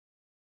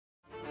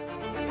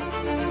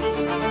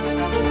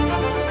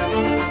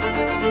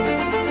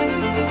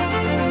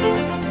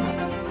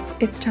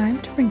It's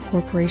time to bring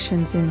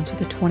corporations into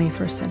the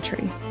 21st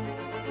century.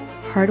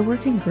 Hard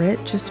work and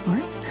grit just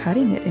aren't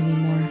cutting it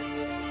anymore.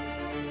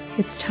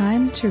 It's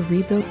time to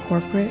rebuild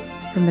corporate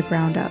from the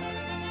ground up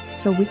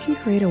so we can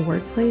create a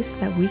workplace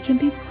that we can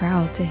be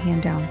proud to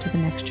hand down to the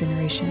next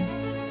generation.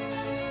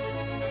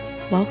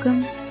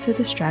 Welcome to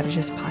the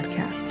Strategist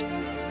Podcast,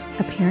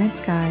 a parent's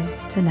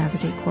guide to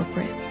navigate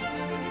corporate.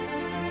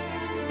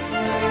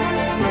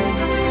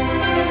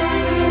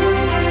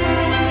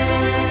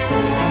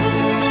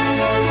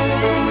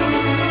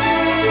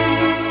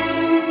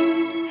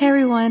 Hey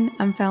everyone,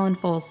 I'm Fallon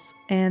Foles,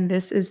 and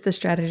this is the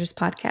Strategist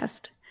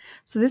Podcast.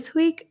 So this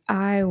week,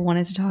 I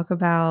wanted to talk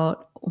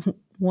about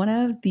one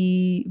of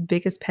the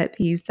biggest pet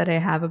peeves that I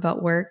have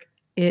about work.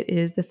 It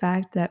is the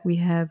fact that we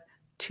have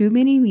too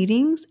many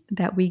meetings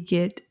that we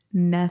get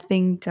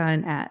nothing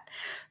done at.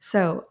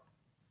 So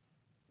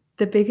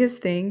the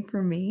biggest thing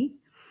for me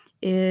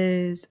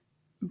is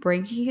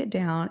breaking it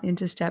down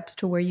into steps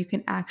to where you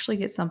can actually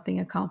get something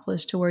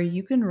accomplished, to where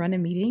you can run a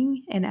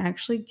meeting and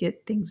actually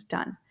get things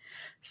done.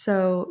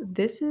 So,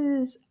 this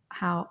is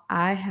how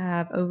I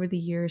have over the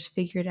years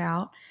figured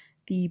out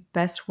the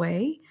best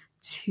way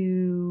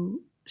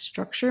to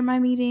structure my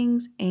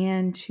meetings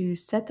and to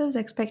set those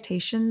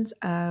expectations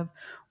of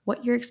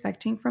what you're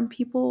expecting from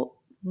people,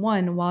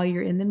 one, while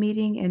you're in the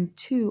meeting, and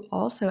two,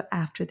 also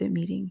after the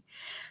meeting.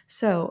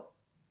 So,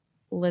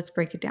 let's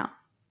break it down.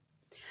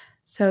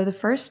 So, the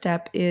first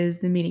step is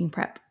the meeting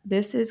prep.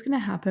 This is going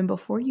to happen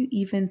before you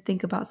even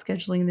think about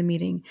scheduling the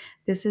meeting.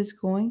 This is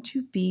going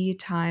to be a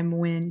time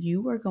when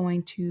you are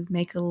going to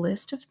make a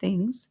list of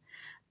things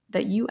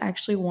that you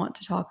actually want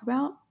to talk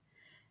about.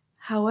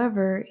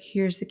 However,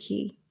 here's the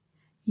key: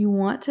 you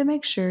want to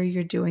make sure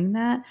you're doing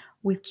that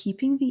with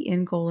keeping the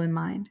end goal in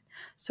mind.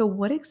 So,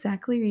 what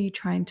exactly are you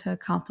trying to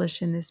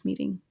accomplish in this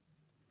meeting?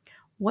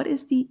 What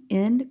is the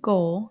end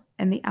goal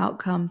and the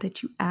outcome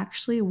that you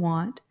actually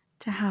want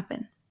to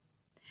happen?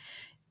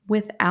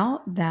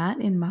 Without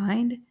that in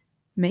mind,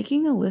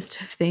 making a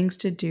list of things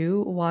to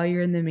do while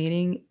you're in the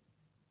meeting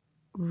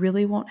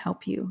really won't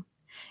help you.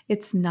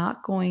 It's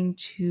not going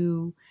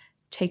to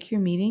take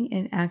your meeting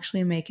and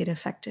actually make it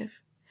effective.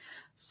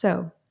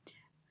 So,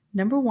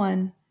 number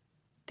one,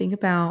 think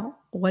about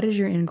what is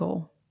your end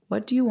goal?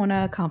 What do you want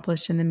to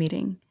accomplish in the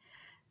meeting?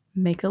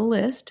 Make a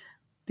list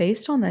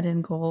based on that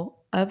end goal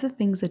of the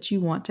things that you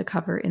want to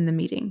cover in the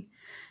meeting.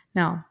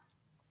 Now,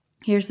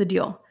 here's the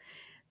deal.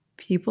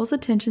 People's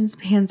attention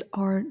spans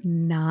are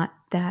not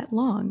that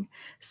long.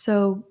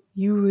 So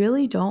you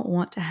really don't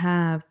want to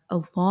have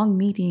a long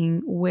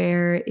meeting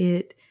where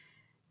it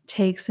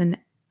takes an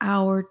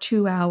hour,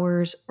 2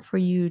 hours for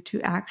you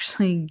to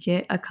actually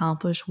get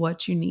accomplished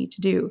what you need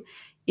to do.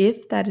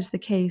 If that is the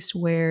case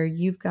where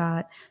you've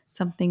got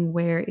something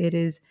where it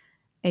is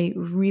a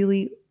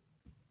really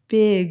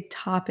big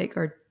topic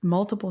or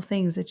multiple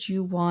things that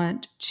you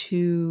want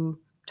to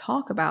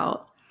talk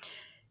about,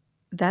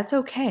 that's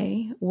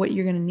okay. What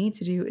you're going to need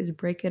to do is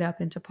break it up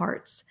into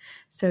parts.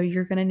 So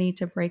you're going to need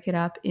to break it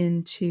up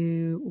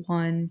into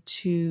 1,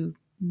 2,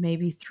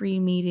 maybe 3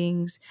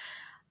 meetings.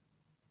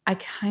 I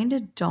kind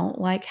of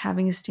don't like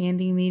having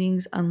standing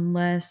meetings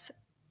unless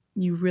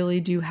you really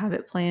do have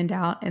it planned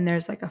out and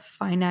there's like a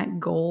finite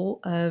goal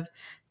of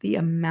the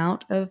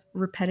amount of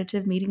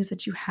repetitive meetings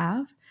that you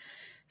have.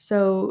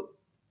 So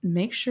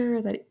make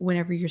sure that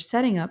whenever you're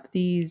setting up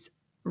these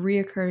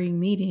reoccurring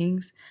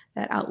meetings,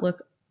 that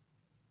Outlook,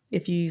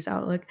 if you use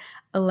Outlook,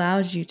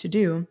 allows you to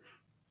do,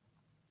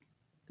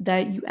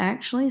 that you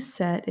actually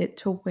set it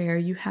to where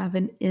you have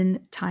an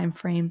end time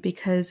frame.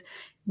 Because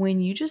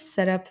when you just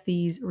set up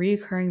these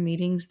reoccurring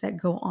meetings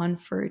that go on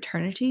for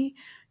eternity,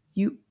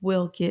 you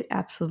will get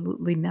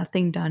absolutely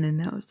nothing done in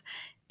those.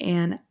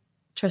 And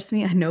trust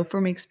me, I know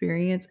from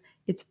experience,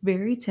 it's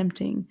very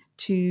tempting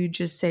to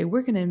just say, we're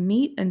going to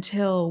meet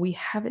until we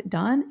have it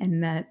done,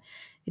 and that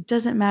it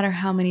doesn't matter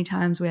how many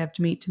times we have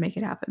to meet to make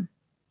it happen.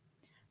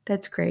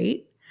 That's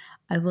great.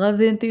 I love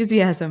the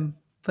enthusiasm,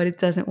 but it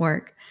doesn't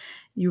work.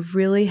 You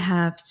really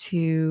have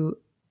to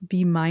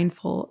be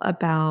mindful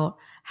about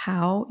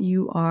how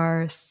you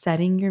are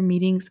setting your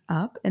meetings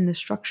up and the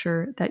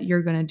structure that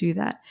you're going to do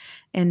that,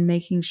 and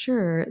making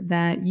sure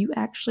that you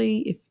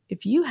actually,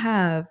 if you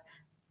have,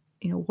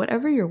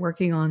 whatever you're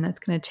working on that's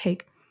going to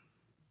take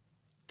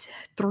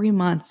 3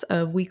 months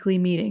of weekly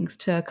meetings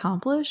to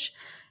accomplish,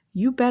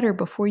 you better,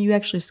 before you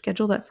actually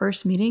schedule that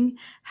first meeting,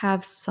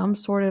 have some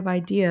sort of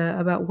idea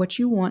about what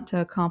you want to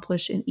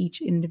accomplish in each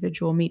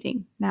individual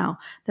meeting. Now,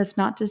 that's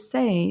not to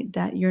say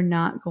that you're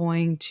not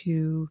going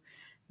to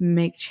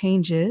make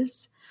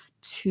changes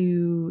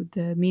to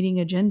the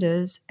meeting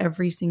agendas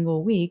every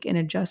single week and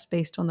adjust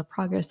based on the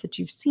progress that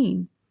you've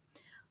seen.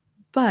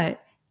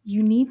 But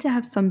you need to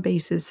have some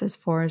basis as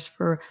far as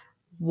for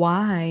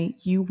why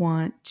you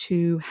want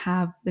to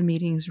have the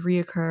meetings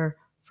reoccur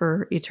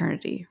for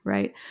eternity,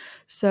 right?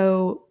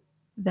 So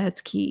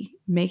that's key.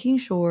 Making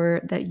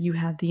sure that you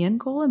have the end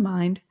goal in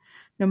mind,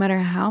 no matter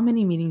how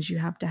many meetings you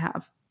have to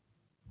have.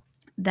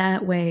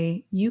 That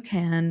way you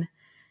can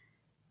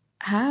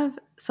have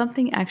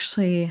something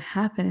actually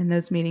happen in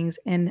those meetings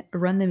and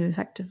run them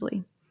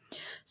effectively.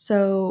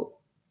 So,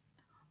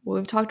 what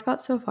we've talked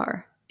about so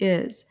far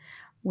is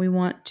we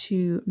want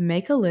to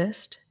make a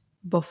list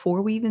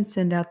before we even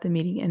send out the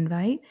meeting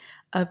invite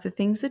of the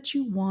things that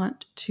you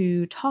want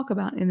to talk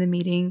about in the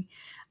meeting.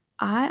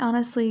 I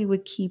honestly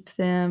would keep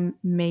them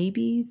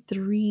maybe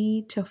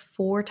 3 to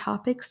 4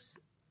 topics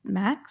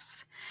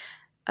max.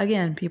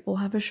 Again, people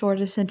have a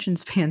short attention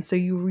span, so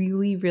you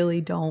really,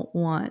 really don't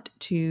want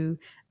to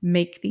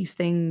make these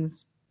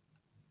things,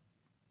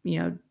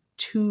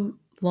 too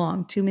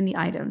long, too many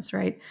items,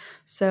 right?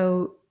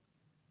 So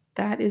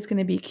that is going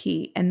to be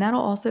key. And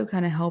that'll also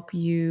kind of help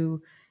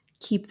you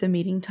keep the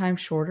meeting time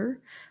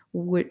shorter,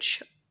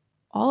 which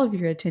all of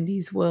your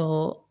attendees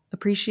will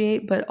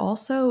appreciate, but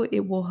also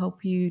it will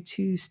help you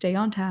to stay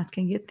on task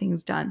and get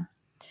things done.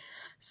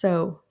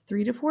 So,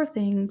 3 to 4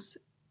 things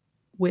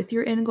with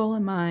your end goal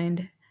in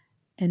mind.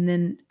 And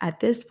then at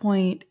this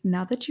point,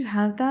 now that you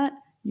have that,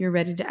 you're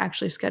ready to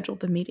actually schedule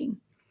the meeting.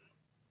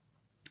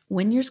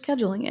 When you're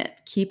scheduling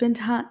it, keep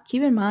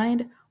in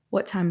mind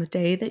what time of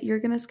day that you're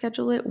going to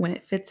schedule it, when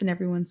it fits in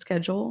everyone's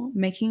schedule,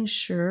 making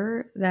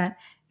sure that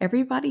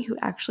everybody who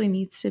actually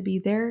needs to be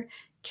there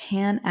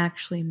can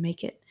actually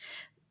make it.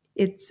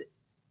 It's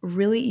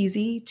really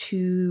easy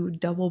to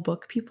double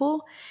book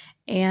people,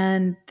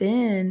 and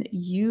then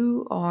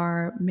you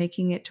are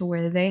making it to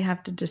where they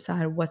have to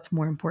decide what's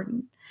more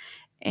important.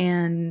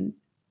 And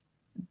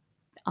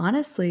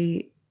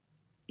honestly,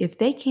 if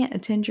they can't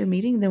attend your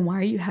meeting, then why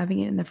are you having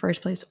it in the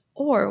first place?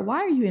 Or why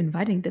are you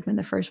inviting them in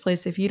the first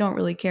place if you don't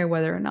really care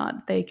whether or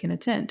not they can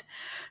attend?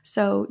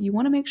 So you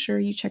want to make sure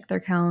you check their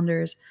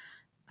calendars,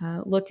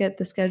 look at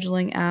the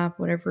scheduling app,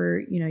 whatever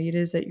it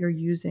is that you're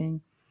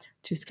using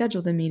to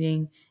schedule the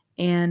meeting,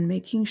 and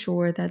making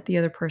sure that the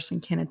other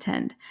person can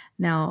attend.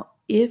 Now,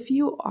 if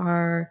you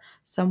are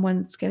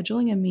someone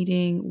scheduling a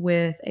meeting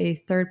with a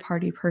third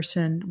party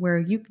person where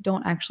you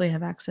don't actually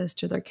have access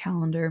to their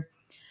calendar,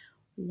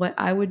 what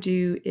I would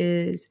do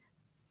is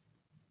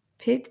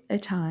pick a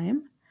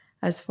time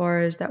as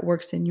far as that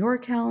works in your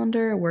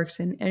calendar, works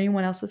in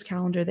anyone else's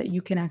calendar that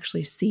you can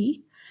actually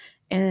see.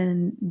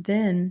 And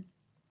then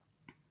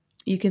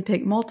you can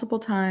pick multiple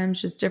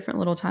times, just different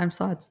little time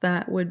slots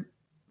that would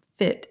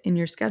fit in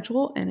your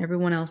schedule and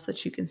everyone else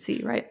that you can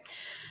see, right?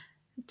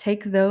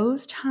 Take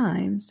those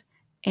times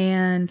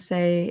and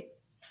say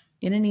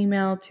in an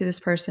email to this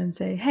person,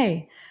 say,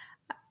 hey,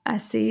 I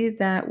see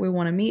that we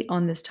want to meet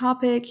on this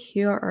topic.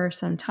 Here are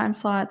some time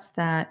slots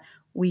that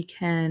we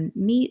can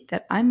meet,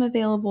 that I'm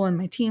available and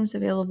my team's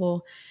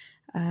available,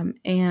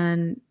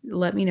 and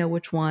let me know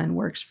which one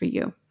works for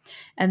you.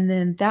 And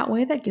then that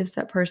way, that gives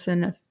that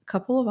person a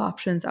couple of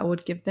options. I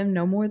would give them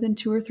no more than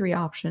 2 or 3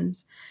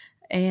 options.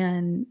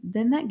 And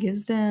then that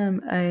gives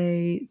them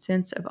a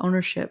sense of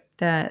ownership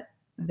that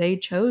they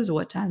chose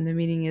what time the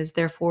meeting is,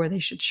 therefore, they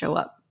should show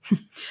up.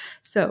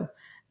 So,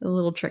 a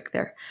little trick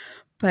there.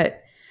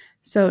 But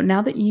so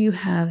now that you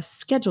have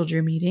scheduled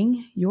your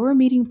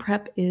meeting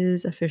prep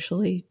is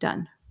officially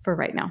done for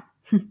right now.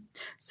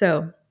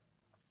 So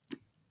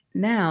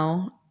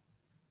now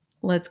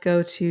let's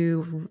go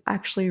to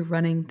actually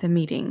running the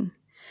meeting.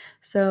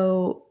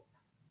 So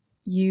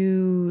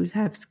you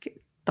have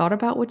thought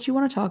about what you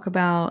want to talk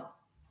about.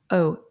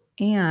 Oh,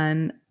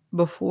 and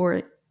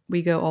before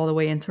we go all the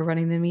way into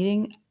running the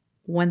meeting,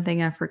 one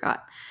thing I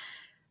forgot.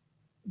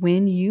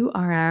 When you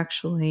are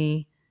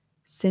actually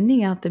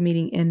sending out the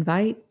meeting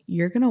invite,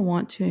 you're going to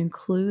want to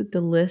include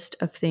the list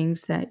of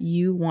things that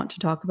you want to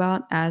talk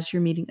about as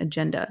your meeting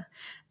agenda.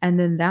 And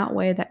then that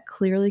way, that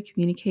clearly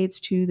communicates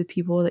to the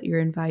people that you're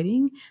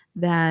inviting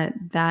that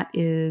that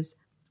is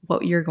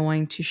what you're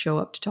going to show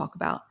up to talk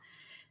about.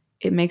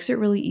 It makes it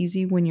really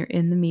easy when you're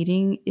in the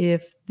meeting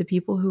if the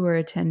people who are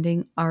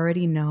attending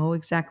already know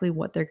exactly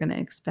what they're going to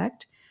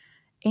expect.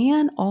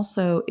 And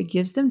also, it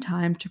gives them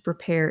time to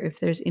prepare if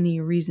there's any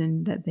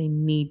reason that they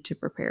need to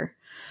prepare.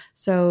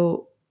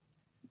 So,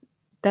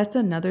 that's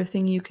another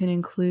thing you can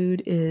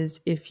include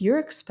is if you're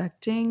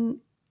expecting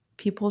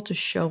people to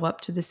show up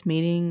to this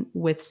meeting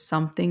with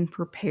something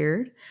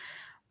prepared,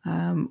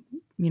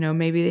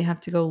 maybe they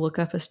have to go look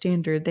up a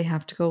standard, they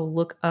have to go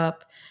look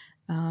up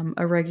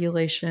a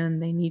regulation,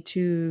 they need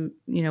to,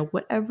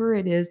 whatever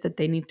it is that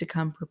they need to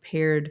come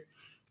prepared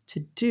to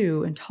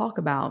do and talk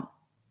about,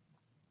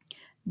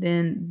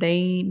 then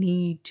they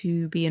need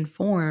to be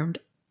informed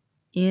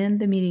in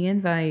the meeting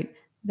invite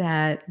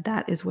that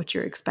that is what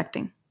you're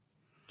expecting.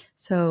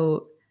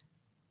 So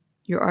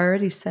you're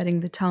already setting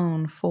the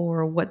tone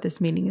for what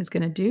this meeting is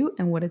going to do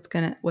and what's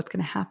going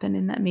to happen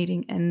in that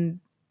meeting, and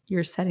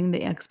you're setting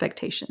the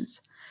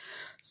expectations.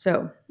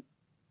 So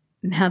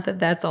now that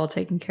that's all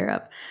taken care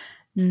of,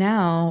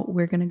 now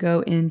we're going to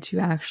go into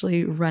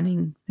actually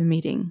running the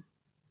meeting.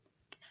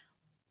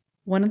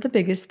 One of the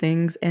biggest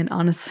things, and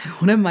honestly,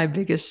 one of my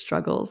biggest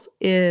struggles,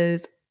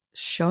 is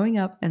showing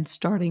up and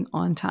starting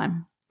on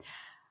time.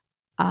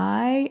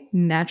 I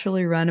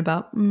naturally run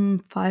about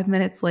 5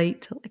 minutes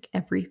late to like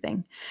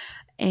everything.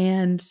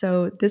 And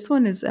so this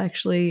one is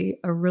actually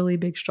a really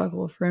big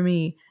struggle for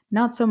me.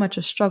 Not so much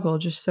a struggle,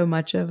 just so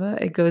much of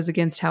it goes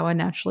against how I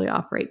naturally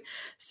operate.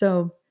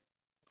 So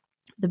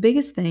the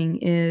biggest thing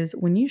is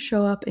when you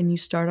show up and you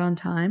start on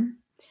time,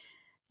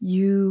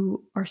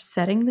 you are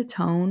setting the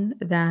tone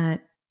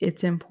that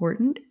it's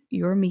important.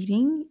 Your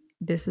meeting,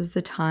 this is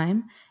the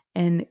time,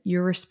 and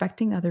you're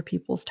respecting other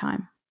people's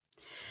time.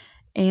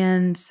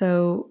 And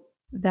so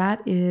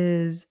that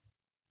is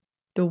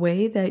the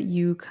way that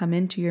you come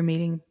into your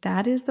meeting.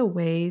 That is the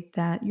way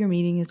that your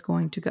meeting is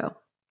going to go.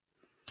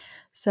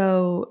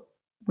 So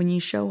when you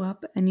show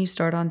up and you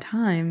start on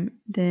time,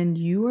 then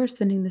you are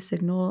sending the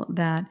signal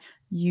that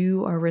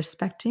you are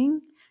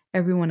respecting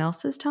everyone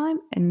else's time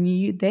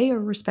and they are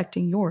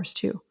respecting yours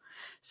too.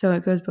 So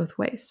it goes both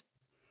ways.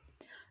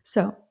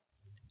 So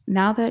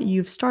now that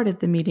you've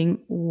started the meeting,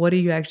 what do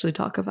you actually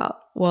talk about?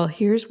 Well,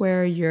 here's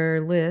where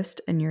your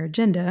list and your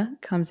agenda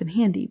comes in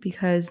handy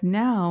because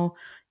now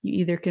you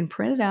either can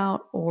print it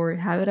out or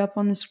have it up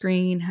on the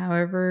screen,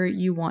 however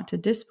you want to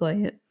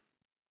display it.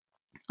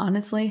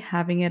 Honestly,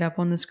 having it up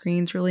on the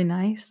screen is really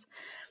nice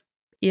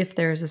if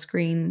there's a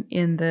screen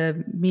in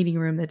the meeting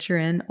room that you're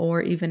in,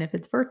 or even if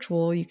it's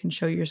virtual, you can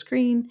show your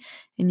screen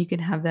and you can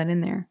have that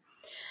in there.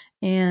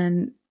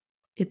 And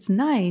it's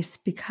nice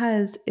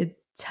because it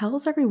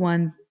tells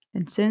everyone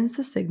and sends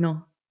the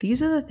signal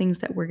these are the things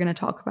that we're going to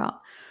talk about.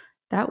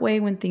 That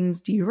way, when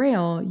things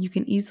derail, you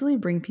can easily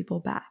bring people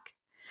back.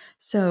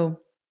 So,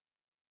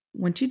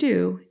 what you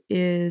do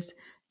is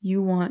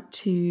you want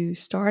to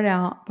start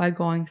out by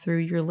going through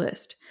your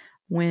list.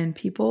 When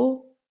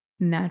people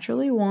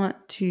naturally want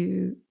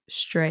to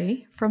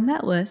stray from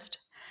that list,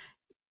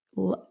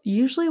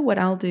 usually what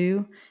I'll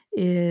do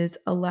is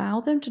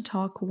allow them to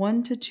talk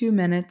 1 to 2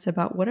 minutes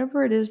about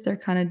whatever it is they're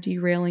kind of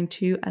derailing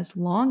to, as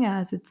long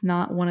as it's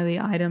not one of the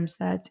items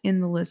that's in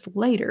the list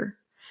later.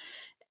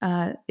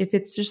 If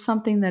it's just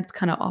something that's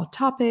kind of off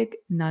topic,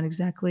 not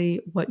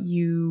exactly what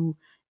you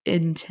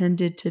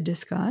intended to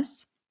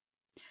discuss,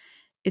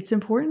 it's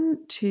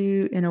important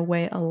to, in a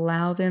way,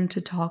 allow them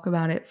to talk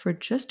about it for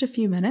just a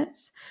few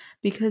minutes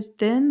because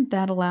then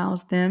that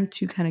allows them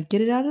to kind of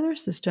get it out of their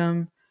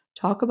system,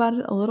 talk about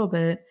it a little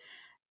bit,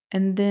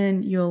 and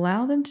then you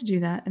allow them to do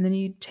that. And then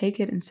you take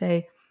it and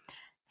say,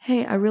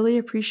 hey, I really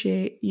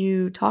appreciate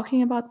you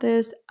talking about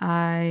this.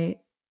 I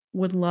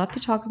would love to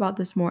talk about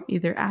this more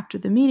either after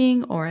the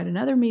meeting or at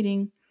another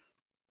meeting.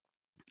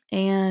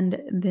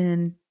 And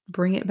then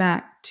bring it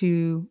back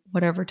to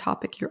whatever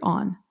topic you're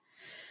on.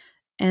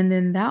 And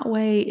then that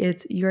way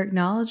it's you're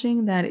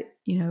acknowledging that,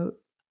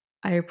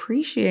 I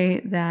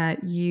appreciate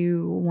that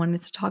you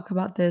wanted to talk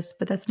about this,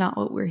 but that's not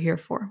what we're here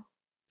for.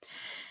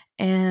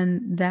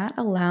 And that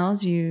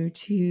allows you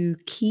to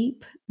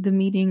keep the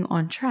meeting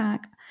on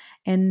track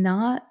and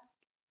not,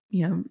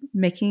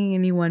 making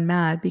anyone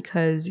mad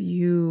because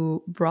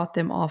you brought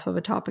them off of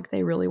a topic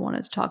they really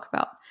wanted to talk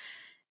about.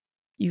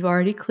 You've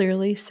already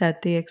clearly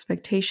set the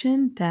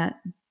expectation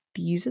that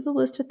these are the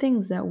list of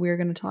things that we're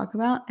going to talk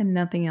about and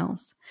nothing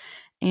else.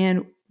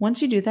 And once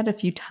you do that a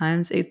few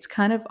times, it's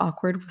kind of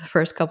awkward the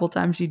first couple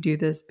times you do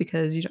this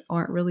because you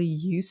aren't really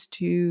used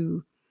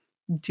to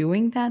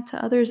doing that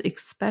to others,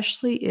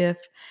 especially if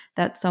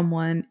that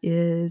someone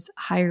is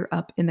higher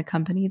up in the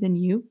company than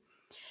you.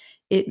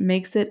 It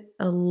makes it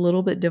a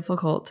little bit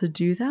difficult to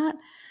do that.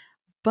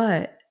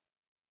 But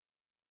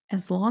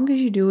as long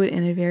as you do it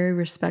in a very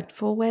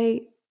respectful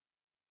way,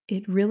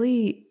 it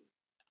really,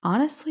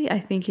 honestly, I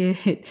think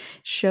it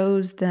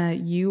shows that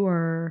you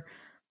are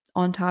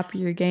on top of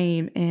your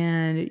game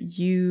and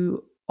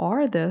you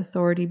are the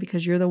authority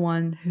because you're the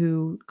one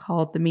who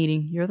called the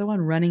meeting. You're the one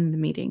running the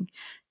meeting.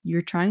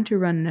 You're trying to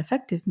run an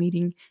effective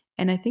meeting.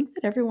 And I think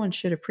that everyone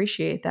should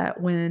appreciate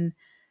that when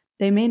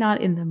they may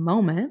not in the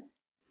moment,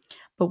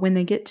 but when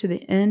they get to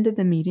the end of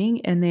the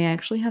meeting and they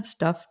actually have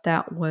stuff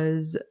that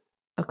was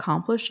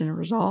accomplished and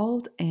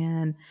resolved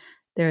and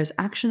there's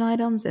action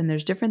items and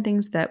there's different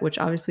things that, which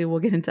obviously we'll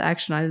get into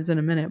action items in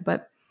a minute,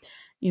 but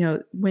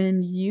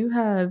when you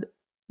have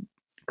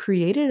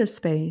created a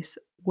space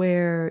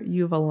where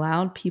you've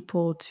allowed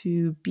people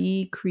to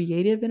be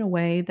creative in a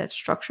way that's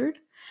structured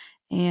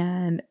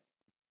and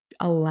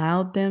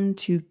allowed them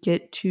to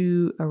get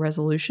to a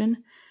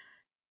resolution,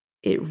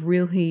 it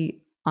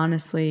really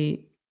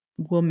honestly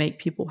will make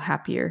people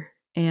happier.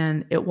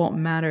 And it won't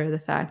matter the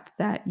fact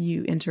that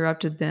you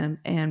interrupted them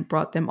and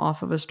brought them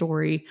off of a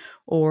story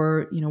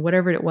or,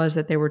 whatever it was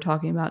that they were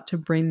talking about to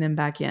bring them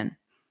back in.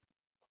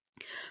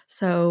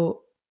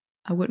 So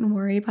I wouldn't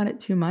worry about it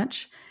too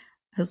much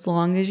as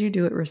long as you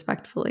do it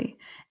respectfully.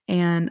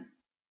 And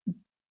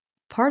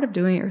part of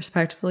doing it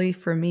respectfully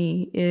for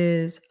me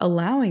is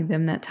allowing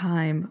them that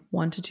time,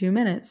 1 to 2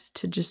 minutes,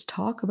 to just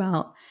talk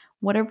about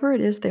whatever it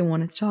is they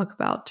wanted to talk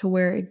about, to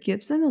where it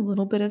gives them a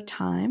little bit of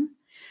time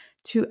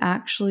to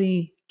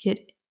actually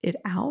get it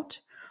out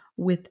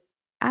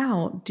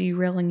without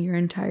derailing your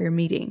entire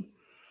meeting.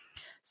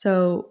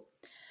 So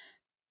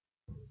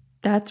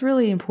that's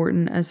really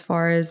important as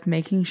far as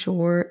making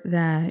sure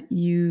that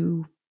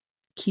you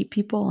keep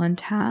people on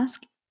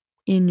task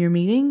in your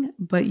meeting,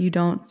 but you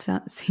don't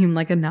seem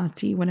like a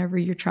Nazi whenever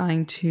you're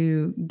trying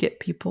to get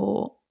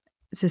people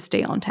to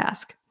stay on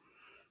task.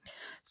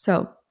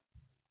 So,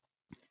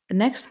 the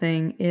next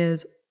thing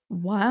is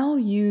while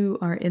you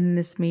are in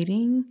this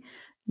meeting,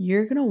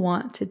 you're going to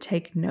want to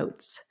take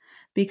notes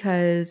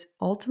because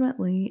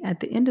ultimately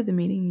at the end of the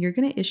meeting, you're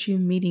going to issue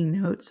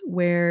meeting notes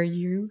where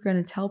you're going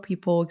to tell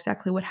people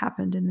exactly what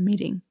happened in the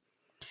meeting.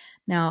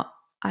 Now,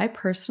 I've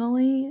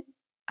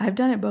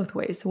done it both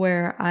ways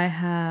where I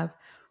have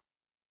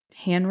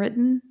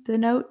handwritten the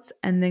notes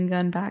and then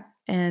gone back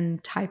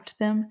and typed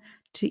them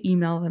to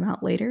email them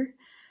out later.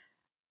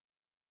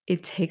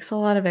 It takes a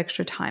lot of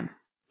extra time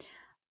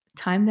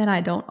that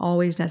I don't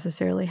always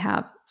necessarily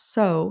have.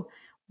 So,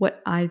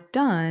 what I've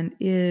done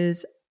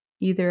is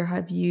either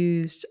have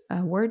used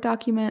a Word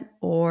document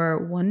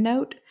or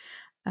OneNote,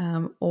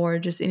 or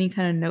just any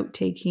kind of note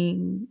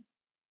taking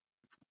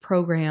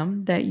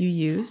program that you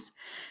use.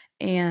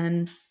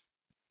 And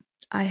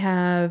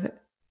OneNote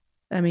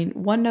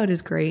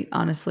is great,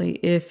 honestly,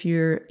 if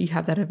you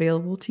have that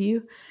available to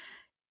you.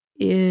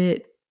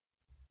 It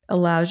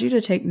allows you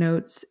to take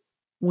notes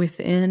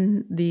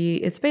within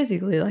it's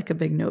basically like a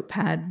big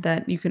notepad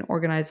that you can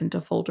organize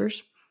into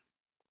folders.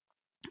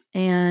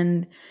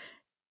 And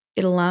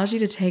it allows you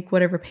to take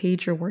whatever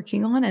page you're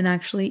working on and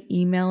actually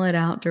email it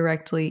out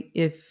directly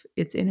if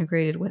it's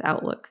integrated with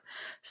Outlook.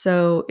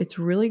 So it's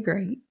really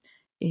great.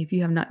 If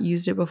you have not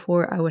used it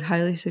before, I would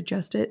highly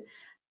suggest it.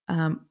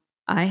 I'm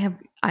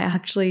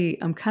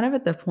kind of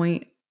at the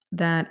point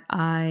that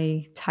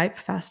I type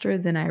faster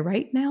than I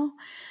write now.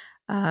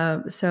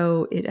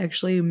 So it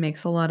actually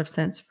makes a lot of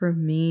sense for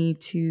me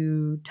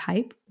to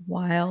type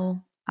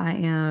while I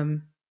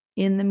am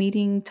in the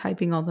meeting,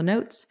 typing all the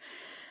notes.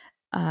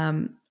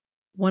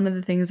 One of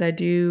the things I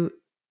do,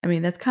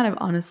 that's kind of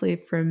honestly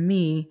for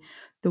me,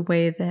 the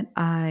way that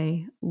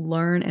I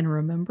learn and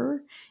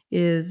remember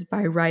is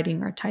by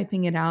writing or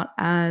typing it out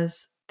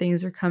as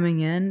things are coming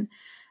in.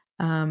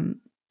 And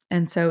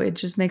so it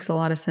just makes a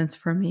lot of sense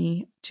for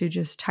me to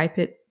just type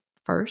it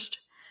first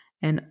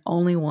and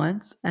only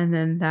once. And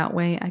then that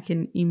way I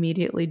can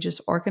immediately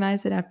just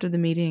organize it after the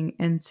meeting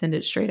and send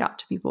it straight out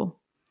to people.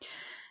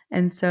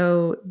 And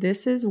so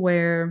this is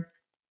where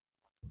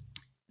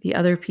the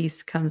other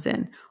piece comes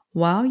in.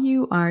 While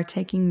you are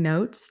taking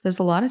notes, there's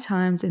a lot of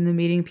times in the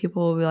meeting,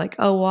 people will be like,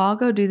 oh, well, I'll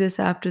go do this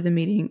after the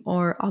meeting,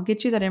 or I'll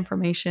get you that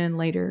information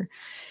later.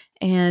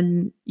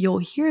 And you'll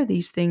hear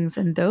these things,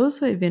 and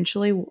those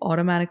eventually will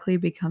automatically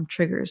become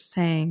triggers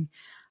saying,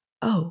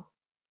 oh,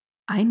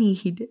 I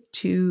need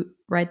to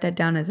write that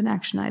down as an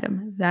action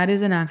item. That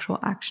is an actual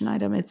action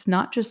item. It's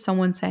not just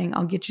someone saying,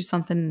 I'll get you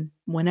something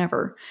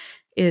whenever.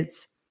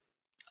 It's,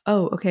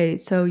 oh, okay,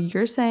 so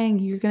you're saying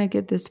you're going to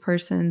get this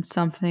person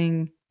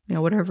something,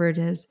 whatever it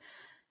is.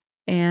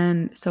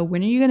 And so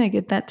when are you going to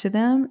get that to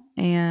them?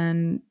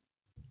 And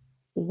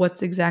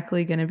what's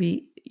exactly going to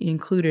be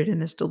included in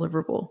this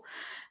deliverable?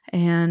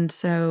 And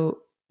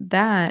so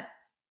that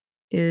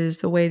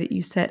is the way that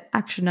you set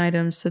action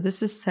items. So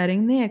this is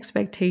setting the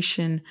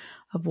expectation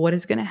of what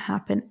is going to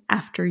happen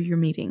after your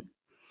meeting.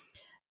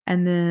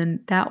 And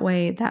then that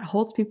way that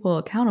holds people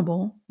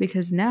accountable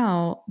because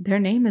now their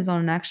name is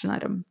on an action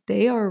item.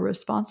 They are a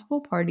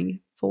responsible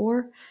party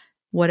for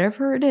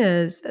whatever it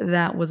is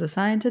that was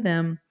assigned to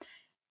them,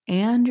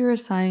 and you're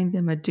assigning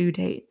them a due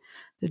date.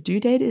 The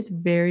due date is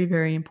very,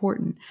 very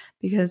important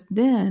because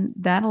then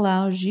that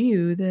allows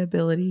you the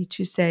ability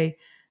to say,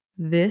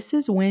 this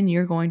is when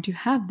you're going to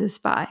have this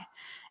by.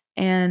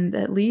 And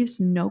that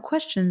leaves no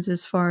questions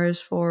as far as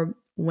for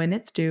when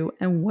it's due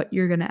and what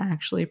you're going to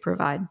actually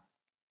provide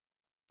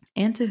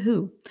and to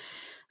who.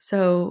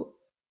 So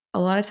a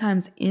lot of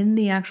times in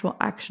the actual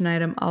action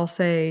item, I'll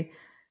say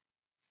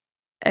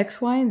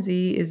X, Y, and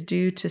Z is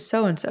due to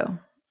so-and-so.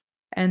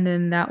 And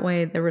then that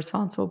way the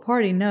responsible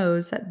party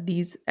knows that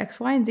these X,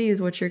 Y, and Z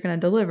is what you're going to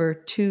deliver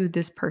to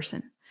this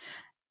person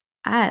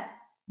at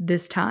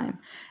this time.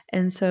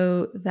 And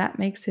so that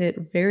makes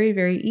it very,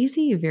 very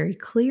easy, very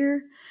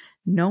clear.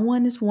 No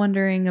one is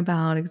wondering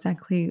about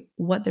exactly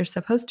what they're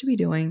supposed to be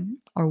doing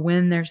or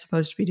when they're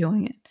supposed to be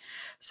doing it.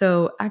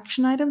 So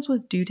action items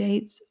with due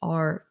dates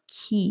are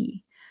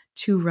key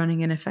to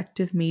running an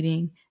effective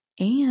meeting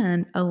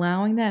and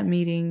allowing that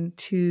meeting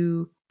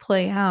to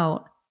play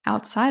out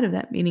outside of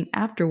that meeting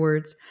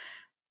afterwards,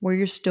 where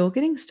you're still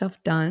getting stuff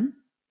done,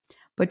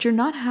 but you're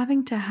not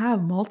having to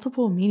have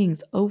multiple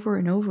meetings over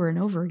and over and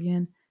over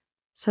again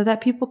so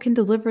that people can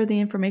deliver the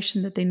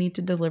information that they need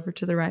to deliver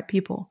to the right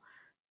people.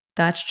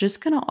 That's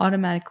just going to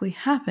automatically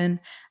happen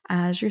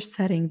as you're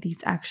setting these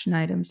action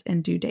items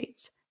and due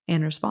dates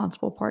and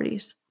responsible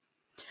parties.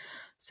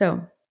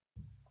 So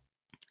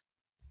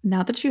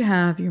now that you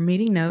have your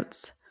meeting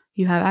notes,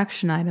 you have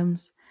action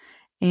items,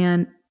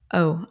 and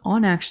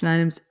on action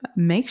items,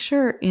 make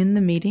sure in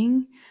the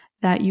meeting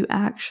that you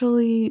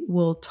actually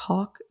will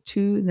talk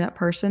to that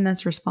person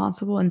that's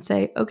responsible and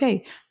say,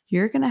 okay,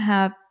 you're going to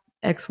have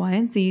X, Y,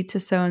 and Z to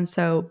so and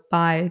so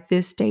by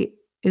this date.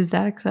 Is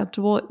that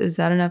acceptable? Is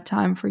that enough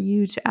time for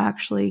you to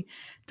actually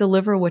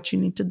deliver what you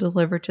need to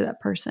deliver to that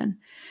person?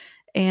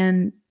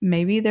 And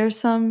maybe there's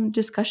some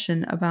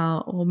discussion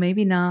about, well,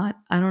 maybe not.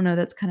 I don't know.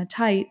 That's kind of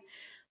tight.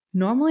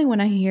 Normally,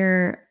 when I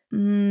hear,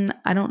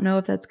 I don't know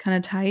if that's kind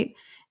of tight,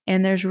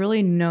 and there's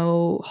really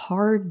no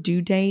hard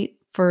due date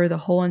for the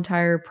whole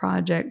entire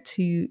project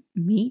to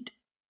meet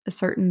a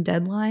certain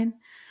deadline,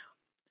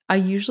 I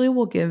usually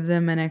will give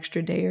them an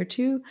extra day or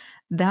two.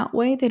 That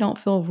way, they don't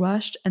feel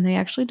rushed and they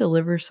actually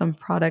deliver some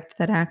product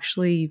that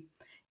actually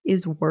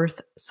is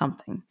worth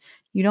something.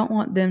 You don't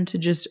want them to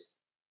just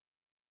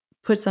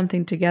put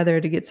something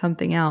together to get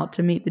something out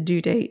to meet the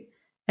due date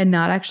and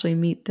not actually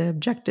meet the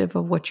objective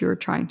of what you're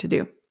trying to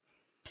do.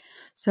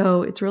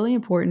 So it's really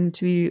important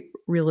to be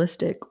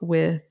realistic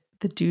with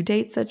the due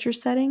dates that you're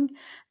setting.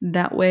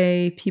 That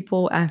way,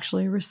 people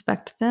actually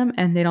respect them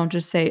and they don't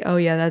just say, oh,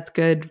 yeah, that's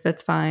good.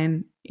 That's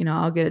fine.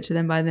 I'll get it to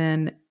them by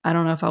then. I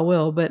don't know if I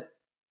will, but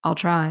I'll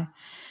try,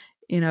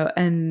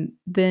 and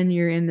then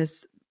you're in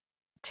this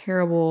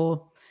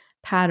terrible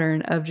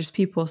pattern of just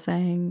people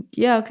saying,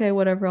 yeah, okay,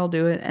 whatever, I'll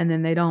do it. And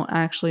then they don't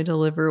actually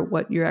deliver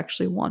what you're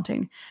actually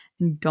wanting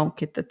and don't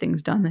get the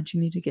things done that you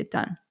need to get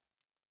done.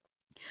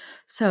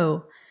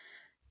 So,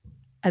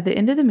 at the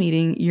end of the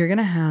meeting, you're going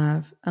to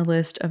have a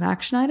list of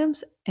action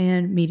items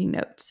and meeting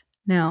notes.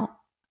 Now,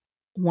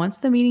 once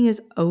the meeting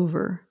is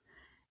over,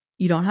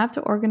 you don't have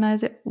to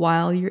organize it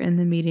while you're in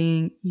the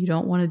meeting. You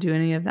don't want to do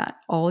any of that.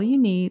 All you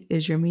need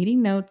is your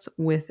meeting notes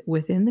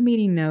within the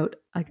meeting note.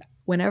 Like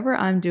whenever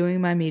I'm doing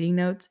my meeting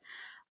notes,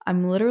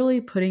 I'm literally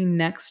putting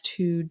next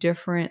to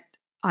different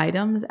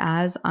items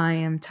as I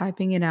am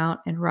typing it out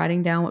and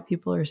writing down what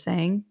people are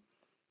saying.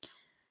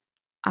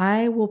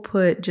 I will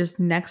put just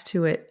next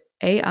to it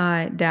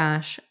AI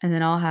dash, and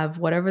then I'll have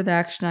whatever the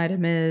action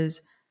item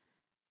is.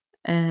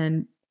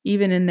 And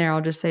even in there,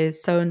 I'll just say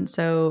so and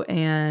so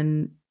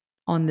and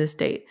on this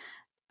date.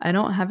 I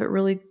don't have it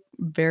really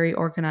very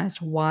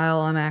organized while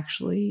I'm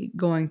actually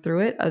going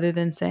through it, other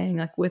than saying,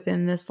 like,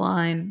 within this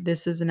line,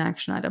 this is an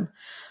action item.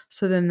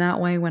 So then that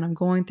way, when I'm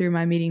going through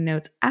my meeting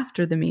notes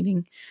after the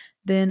meeting,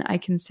 then I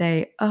can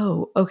say,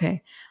 oh,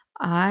 okay,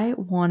 I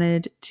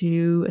wanted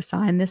to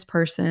assign this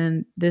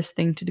person this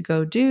thing to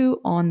go do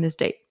on this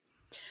date.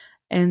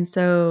 And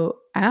so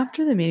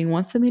after the meeting,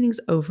 once the meeting's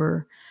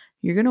over,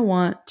 you're going to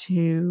want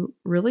to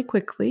really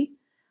quickly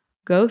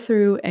go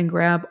through and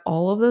grab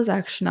all of those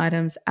action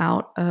items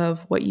out of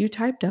what you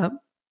typed up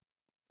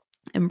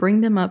and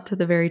bring them up to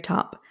the very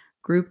top.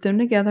 Group them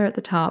together at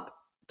the top,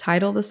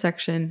 title the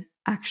section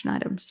action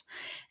items.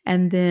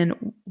 And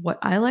then what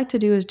I like to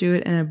do is do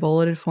it in a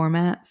bulleted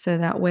format. So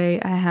that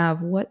way I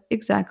have what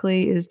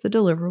exactly is the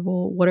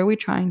deliverable? What are we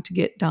trying to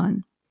get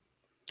done?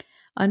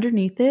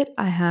 Underneath it,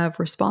 I have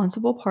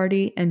responsible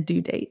party and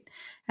due date.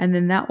 And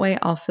then that way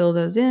I'll fill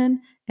those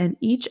in, and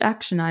each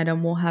action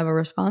item will have a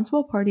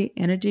responsible party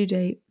and a due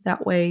date.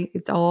 That way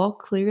it's all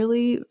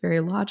clearly, very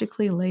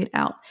logically laid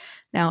out.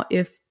 Now,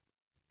 if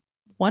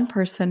one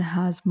person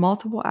has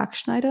multiple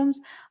action items,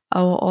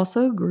 I will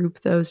also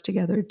group those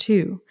together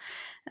too.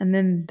 And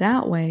then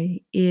that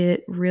way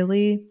it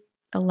really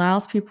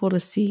allows people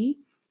to see,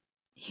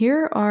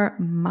 here are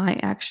my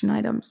action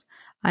items.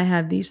 I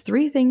have these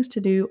 3 things to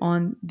do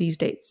on these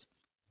dates.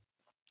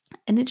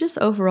 And it just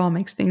overall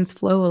makes things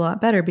flow a lot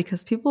better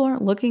because people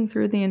aren't looking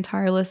through the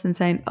entire list and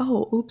saying,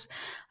 oh, oops,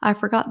 I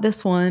forgot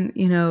this one,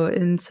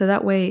 and so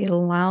that way it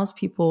allows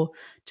people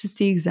to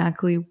see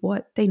exactly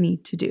what they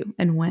need to do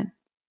and when.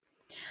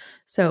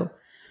 So,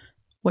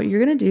 what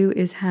you're going to do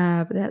is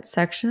have that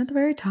section at the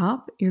very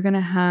top. You're going to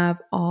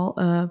have all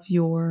of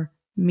your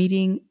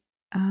meeting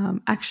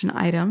action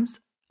items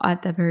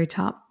at the very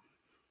top.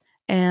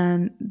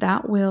 And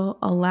that will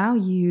allow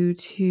you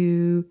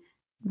to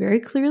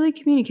very clearly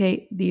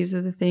communicate these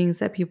are the things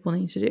that people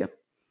need to do.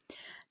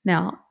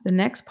 Now, the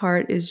next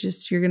part is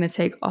just you're going to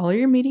take all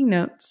your meeting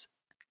notes,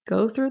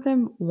 go through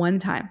them one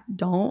time.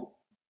 Don't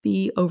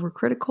be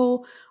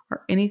overcritical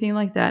or anything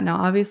like that. Now,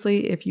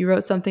 obviously, if you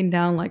wrote something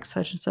down like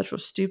such and such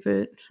was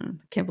stupid, I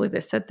can't believe they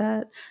said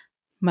that,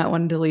 might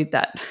want to delete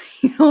that.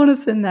 You don't want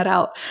to send that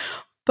out.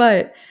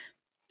 But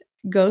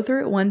go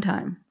through it one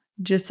time.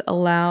 Just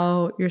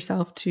allow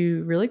yourself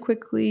to really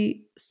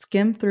quickly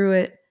skim through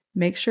it.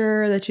 Make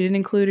sure that you didn't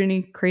include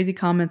any crazy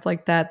comments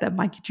like that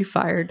might get you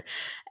fired,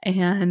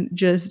 and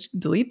just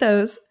delete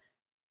those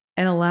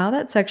and allow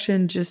that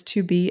section just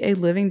to be a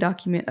living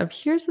document of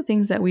here's the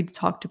things that we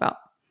talked about.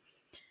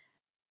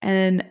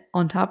 And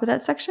on top of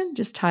that section,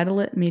 just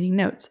title it meeting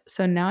notes.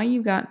 So now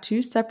you've got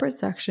 2 separate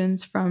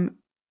sections from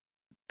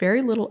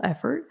very little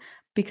effort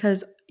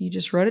because you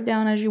just wrote it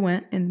down as you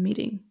went in the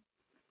meeting.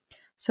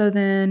 So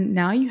then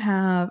now you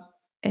have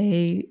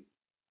a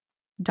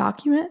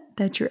document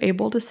that you're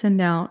able to send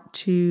out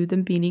to the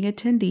meeting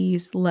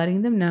attendees,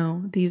 letting them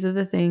know these are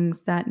the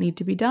things that need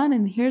to be done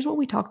and here's what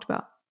we talked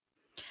about.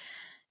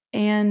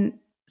 And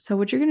so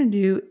what you're going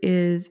to do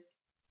is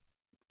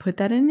put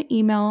that in an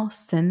email,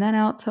 send that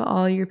out to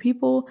all your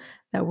people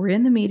that were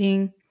in the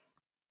meeting.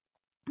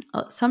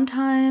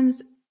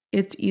 Sometimes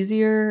it's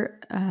easier,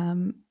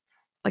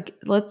 like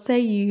let's say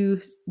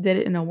you did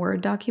it in a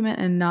Word document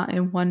and not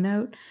in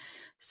OneNote.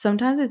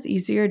 Sometimes it's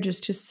easier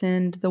just to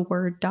send the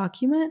Word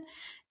document.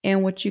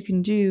 And what you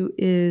can do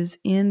is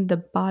in the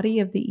body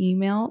of the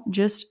email,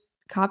 just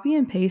copy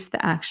and paste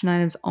the action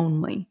items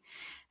only.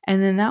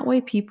 And then that way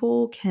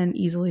people can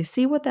easily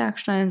see what the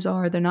action items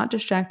are. They're not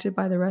distracted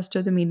by the rest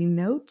of the meeting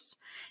notes.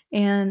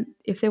 And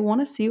if they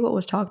want to see what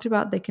was talked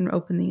about, they can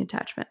open the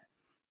attachment.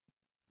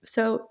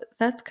 So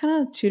that's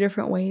kind of two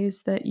different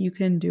ways that you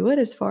can do it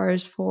as far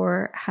as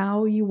for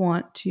how you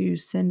want to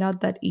send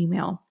out that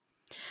email.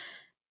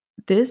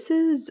 This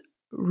is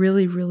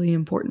really, really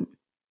important.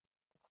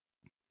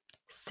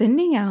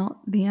 Sending out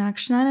the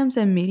action items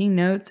and meeting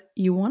notes,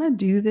 you want to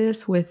do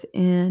this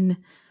within,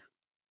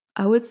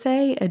 I would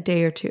say, a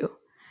day or two.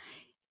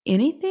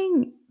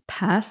 Anything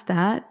past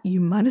that,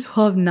 you might as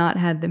well have not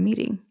had the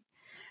meeting,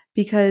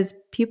 because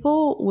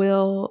people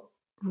will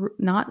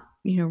not,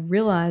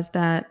 realize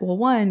that, well,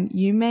 one,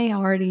 you may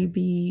already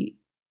be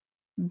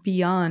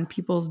beyond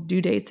people's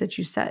due dates that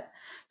you set.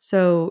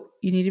 So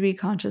you need to be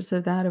conscious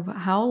of that, of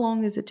how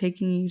long is it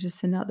taking you to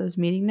send out those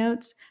meeting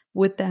notes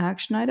with the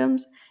action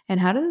items,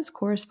 and how does this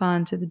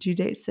correspond to the due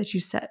dates that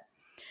you set?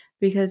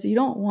 Because you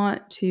don't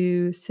want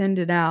to send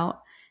it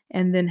out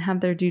and then have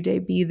their due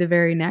date be the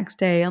very next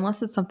day,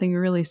 unless it's something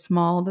really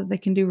small that they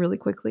can do really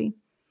quickly.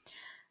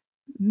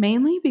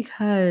 Mainly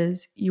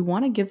because you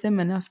want to give them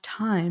enough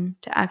time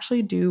to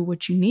actually do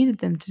what you needed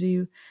them to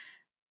do.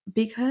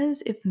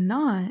 Because if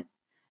not,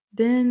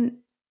 then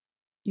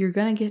you're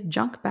going to get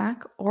junk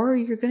back, or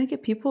you're going to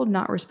get people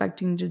not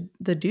respecting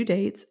the due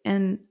dates.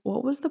 And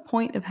what was the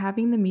point of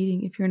having the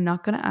meeting if you're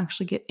not going to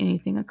actually get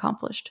anything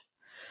accomplished?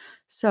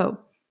 So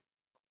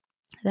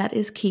that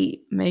is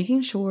key,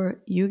 making sure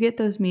you get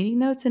those meeting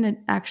notes and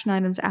action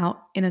items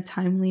out in a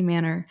timely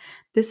manner.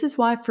 This is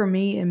why, for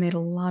me, it made a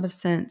lot of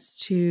sense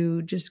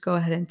to just go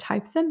ahead and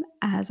type them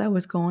as I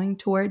was going,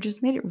 to where it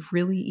just made it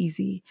really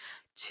easy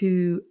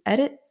to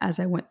edit as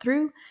I went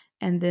through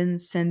and then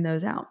send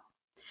those out.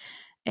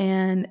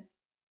 And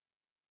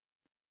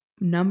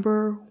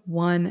number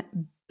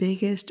one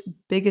biggest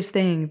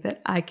thing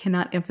that I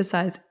cannot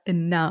emphasize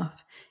enough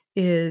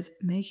is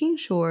making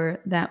sure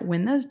that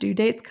when those due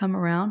dates come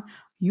around,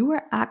 you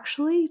are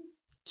actually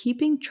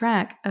keeping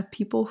track of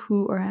people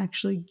who are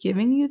actually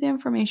giving you the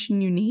information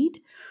you need,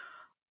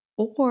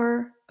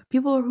 or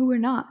people who are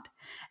not.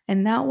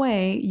 And that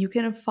way you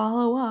can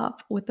follow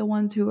up with the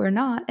ones who are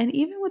not, and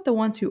even with the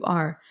ones who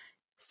are,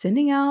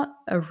 sending out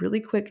a really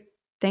quick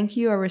thank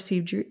you. I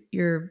received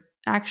your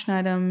action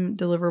item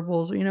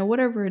deliverables,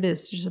 whatever it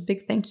is. Just a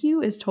big thank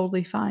you is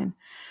totally fine.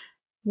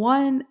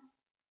 One,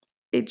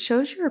 it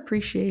shows your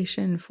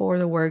appreciation for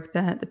the work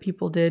that the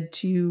people did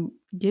to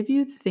give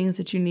you the things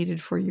that you needed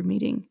for your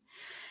meeting.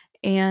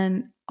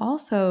 And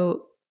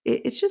also,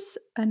 it's just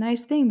a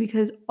nice thing,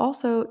 because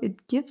also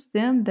it gives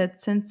them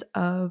that sense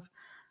of,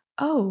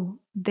 oh,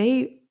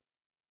 they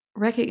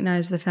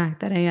recognize the fact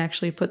that I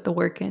actually put the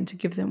work in to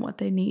give them what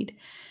they need.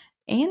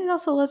 And it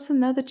also lets them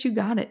know that you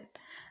got it.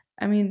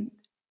 I mean,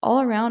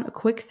 all around, a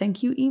quick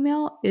thank you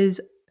email is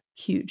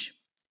huge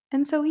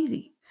and so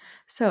easy.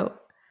 So,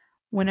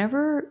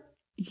 whenever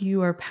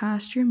you are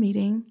past your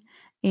meeting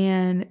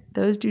and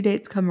those due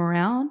dates come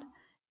around,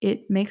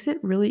 it makes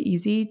it really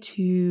easy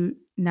to,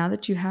 now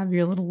that you have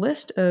your little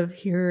list of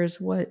here's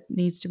what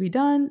needs to be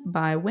done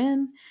by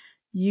when,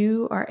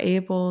 you are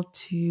able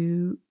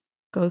to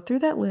go through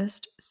that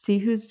list, see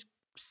who's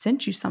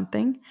sent you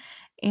something,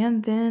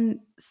 and then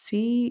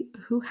see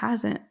who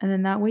hasn't. And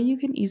then that way you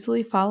can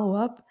easily follow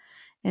up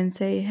and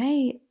say,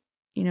 hey,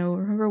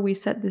 remember we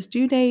set this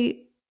due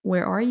date.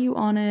 Where are you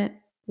on it?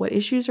 What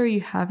issues are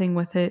you having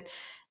with it?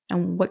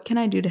 And what can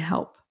I do to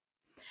help?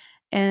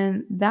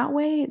 And that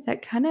way,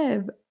 that kind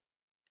of,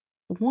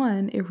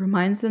 one, it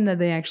reminds them that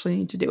they actually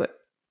need to do it.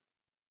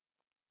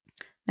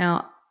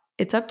 Now,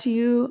 it's up to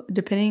you,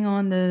 depending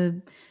on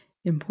the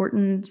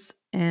importance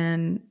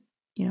and,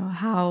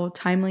 how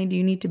timely do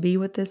you need to be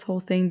with this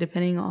whole thing,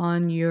 depending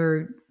on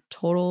your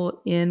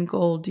total end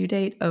goal due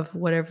date of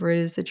whatever it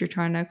is that you're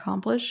trying to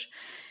accomplish.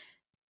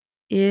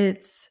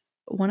 It's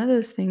one of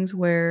those things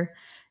where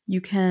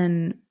you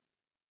can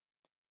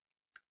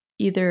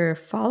either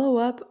follow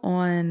up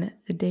on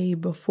the day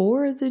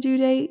before the due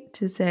date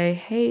to say,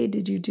 hey,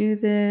 did you do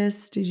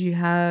this? Did you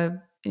have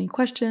any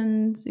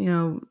questions?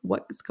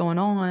 What's going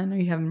on? Are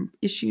you having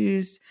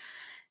issues?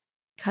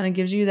 Kind of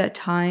gives you that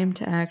time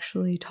to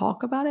actually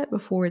talk about it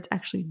before it's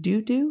actually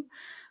due.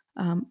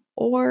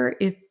 Or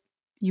if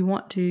you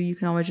want to, you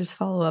can always just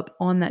follow up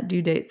on that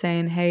due date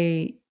saying,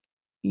 hey,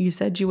 you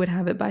said you would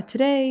have it by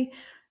today.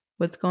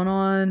 What's going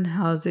on?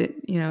 How's it?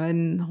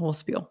 And the whole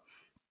spiel.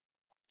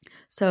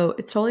 So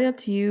it's totally up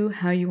to you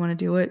how you want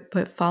to do it,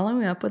 but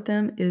following up with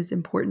them is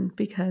important,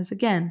 because,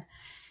 again,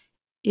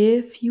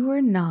 if you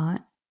are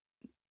not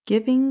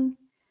giving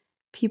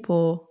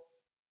people,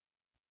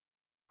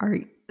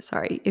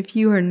 if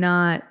you are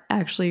not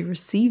actually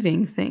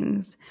receiving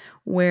things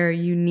where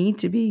you need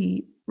to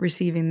be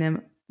receiving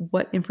them,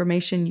 what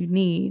information you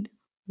need,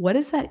 what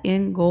is that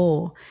end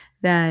goal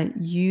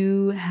that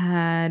you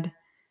had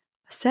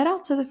set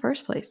out to the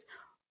first place?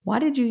 Why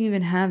did you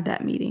even have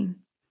that meeting?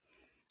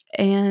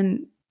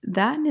 And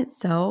that in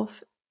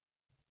itself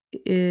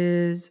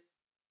is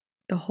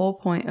the whole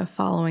point of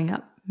following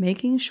up,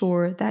 making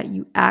sure that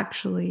you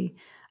actually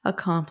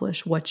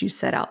accomplish what you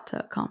set out to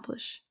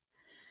accomplish.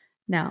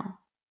 Now,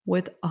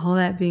 with all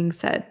that being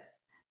said,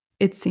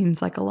 it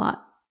seems like a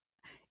lot.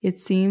 It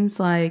seems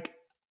like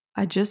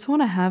I just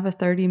want to have a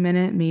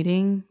 30-minute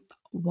meeting.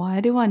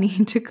 Why do I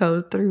need to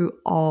go through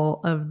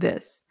all of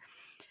this?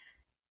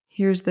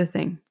 Here's the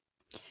thing.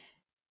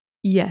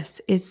 Yes,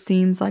 it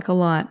seems like a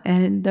lot.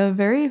 And the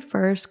very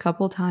first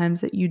couple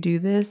times that you do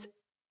this,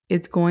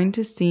 it's going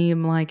to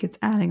seem like it's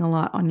adding a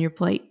lot on your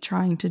plate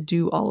trying to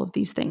do all of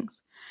these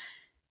things.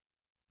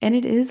 And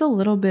it is a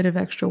little bit of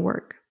extra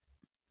work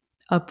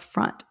up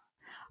front.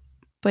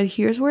 But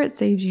here's where it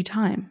saves you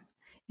time.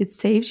 It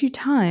saves you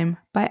time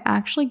by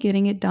actually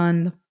getting it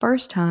done the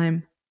first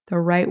time the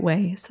right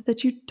way so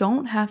that you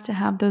don't have to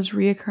have those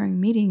reoccurring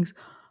meetings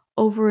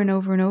over and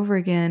over and over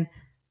again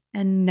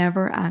and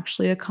never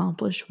actually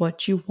accomplish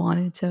what you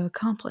wanted to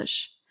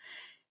accomplish.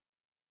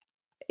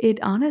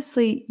 It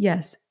honestly,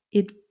 yes,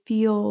 it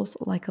feels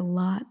like a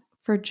lot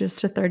for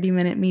just a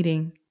 30-minute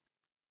meeting.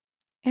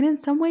 And in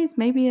some ways,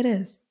 maybe it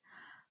is.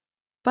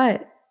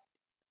 But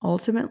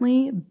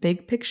ultimately,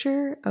 big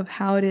picture of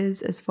how it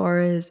is as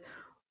far as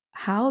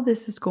how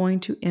this is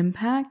going to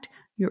impact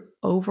your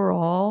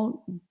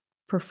overall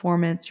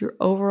performance, your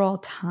overall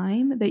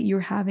time that you're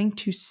having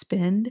to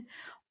spend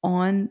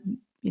on,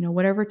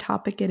 whatever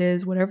topic it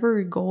is,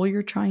 whatever goal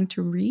you're trying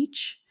to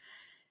reach,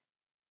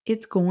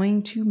 it's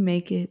going to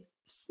make it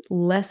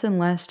less and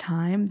less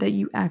time that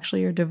you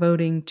actually are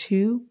devoting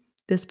to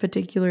this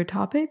particular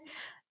topic.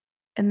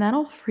 And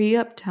that'll free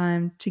up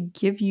time to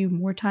give you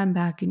more time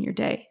back in your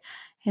day.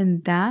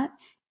 And that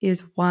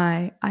is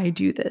why I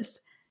do this.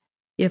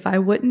 If I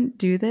wouldn't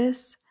do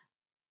this,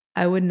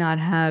 I would not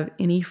have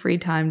any free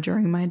time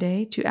during my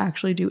day to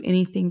actually do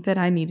anything that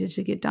I needed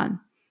to get done.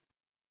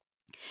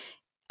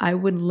 I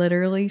would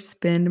literally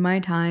spend my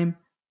time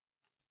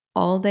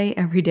all day,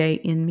 every day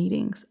in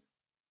meetings,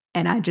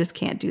 and I just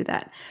can't do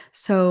that.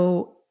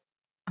 So,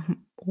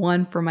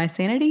 one, for my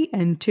sanity,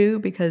 and two,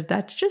 because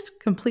that's just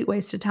complete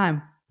waste of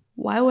time.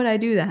 Why would I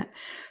do that?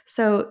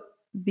 So,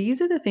 these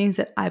are the things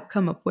that I've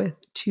come up with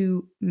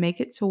to make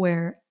it to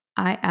where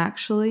I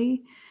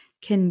actually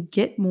can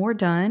get more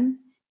done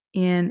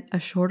in a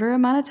shorter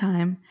amount of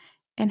time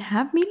and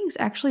have meetings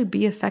actually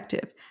be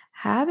effective.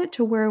 Have it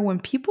to where when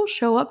people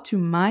show up to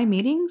my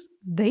meetings,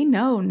 they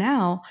know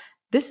now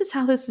this is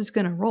how this is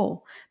going to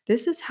roll.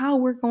 This is how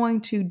we're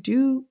going to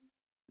do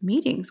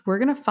meetings. We're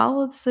going to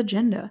follow this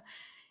agenda.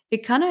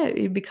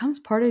 It becomes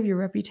part of your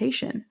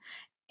reputation.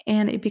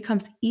 And it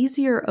becomes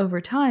easier over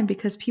time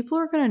because people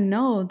are going to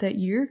know that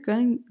you're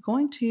going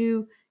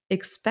to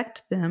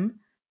expect them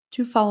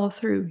to follow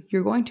through.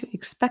 You're going to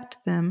expect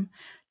them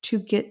to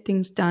get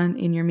things done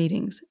in your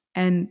meetings.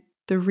 And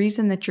the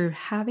reason that you're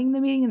having the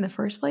meeting in the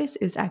first place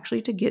is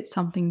actually to get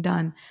something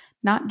done,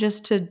 not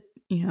just to,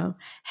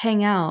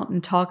 hang out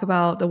and talk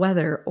about the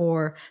weather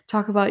or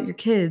talk about your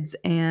kids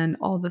and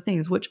all the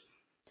things, which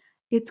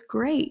it's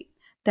great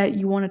that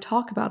you want to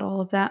talk about all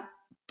of that,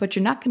 but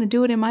you're not going to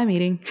do it in my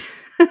meeting.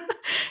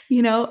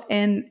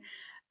 And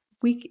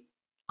we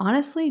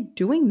honestly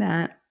doing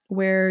that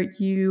where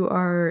you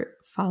are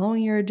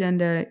following your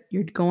agenda,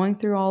 you're going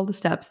through all the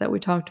steps that we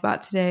talked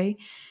about today.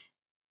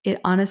 It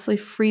honestly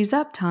frees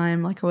up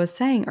time, like I was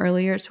saying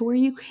earlier, to where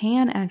you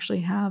can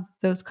actually have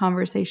those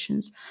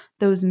conversations.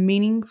 Those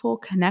meaningful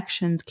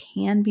connections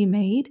can be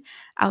made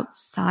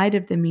outside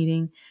of the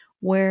meeting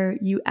where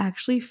you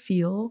actually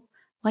feel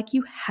like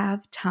you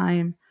have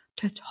time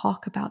to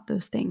talk about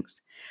those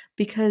things.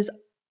 Because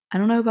I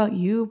don't know about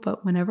you,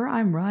 but whenever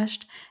I'm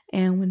rushed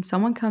and when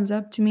someone comes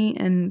up to me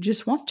and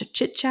just wants to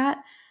chit chat,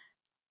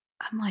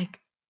 I'm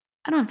like,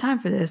 I don't have time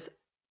for this.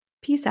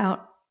 Peace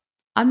out.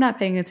 I'm not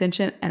paying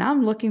attention and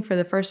I'm looking for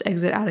the first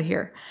exit out of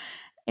here.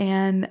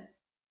 And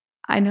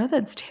I know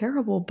that's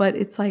terrible, but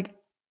it's like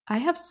I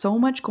have so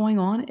much going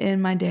on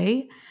in my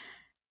day.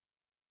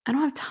 I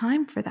don't have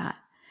time for that.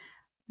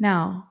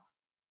 Now,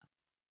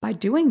 by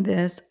doing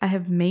this, I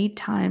have made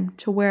time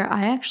to where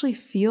I actually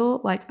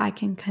feel like I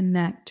can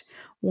connect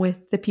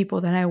with the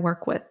people that I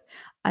work with.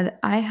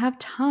 I have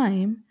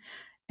time,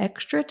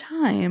 extra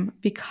time,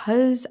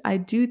 because I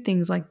do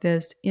things like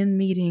this in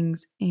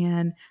meetings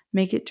and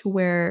make it to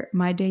where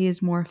my day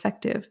is more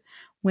effective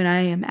when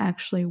I am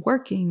actually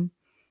working,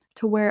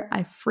 to where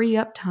I free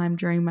up time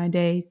during my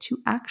day to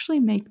actually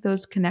make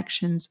those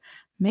connections,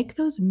 make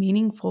those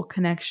meaningful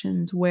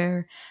connections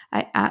where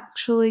I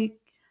actually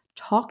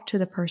talk to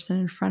the person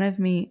in front of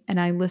me and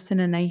I listen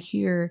and I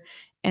hear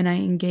and I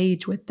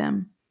engage with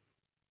them.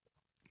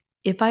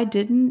 If I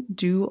didn't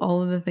do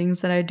all of the things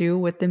that I do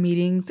with the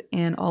meetings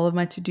and all of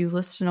my to-do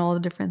lists and all the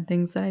different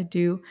things that I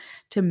do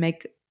to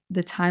make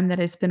the time that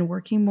I spend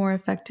working more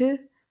effective,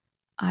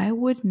 I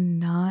would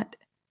not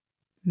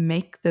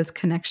make those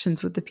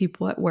connections with the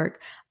people at work.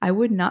 I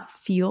would not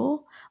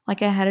feel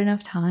like I had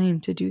enough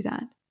time to do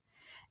that.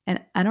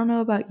 And I don't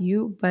know about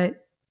you,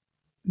 but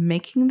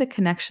making the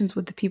connections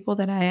with the people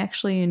that I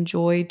actually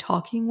enjoy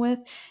talking with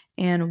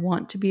and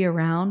want to be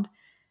around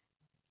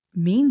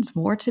means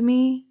more to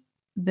me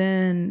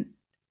than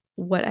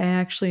what I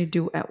actually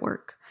do at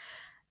work.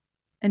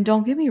 And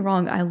don't get me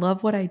wrong, I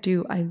love what I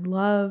do. I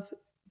love,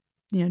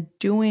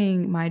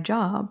 doing my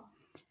job.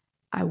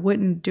 I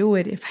wouldn't do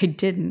it if I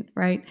didn't,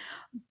 right?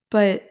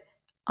 But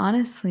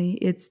honestly,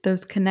 it's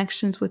those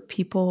connections with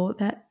people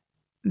that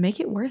make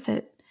it worth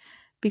it.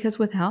 Because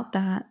without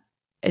that,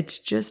 it's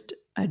just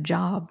a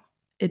job.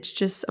 It's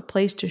just a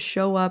place to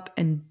show up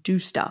and do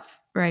stuff,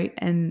 right?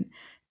 And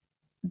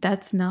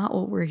that's not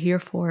what we're here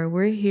for.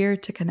 We're here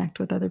to connect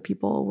with other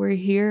people. We're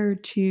here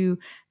to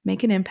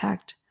make an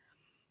impact.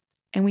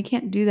 And we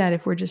can't do that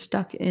if we're just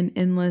stuck in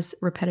endless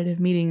repetitive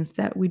meetings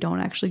that we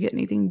don't actually get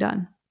anything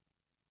done.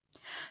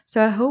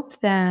 So I hope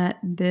that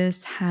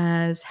this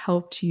has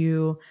helped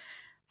you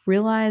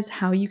realize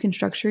how you can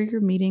structure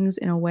your meetings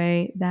in a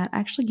way that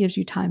actually gives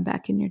you time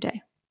back in your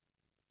day.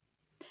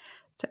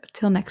 So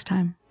till next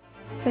time.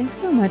 Thanks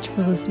so much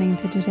for listening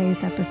to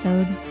today's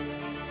episode.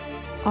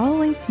 All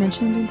links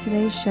mentioned in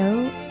today's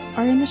show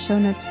are in the show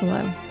notes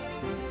below.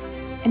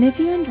 And if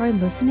you enjoyed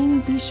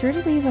listening, be sure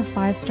to leave a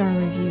 5-star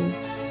review.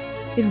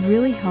 It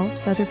really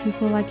helps other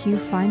people like you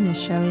find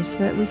this show so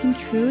that we can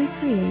truly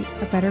create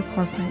a better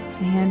corporate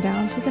to hand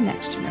down to the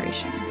next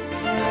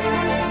generation.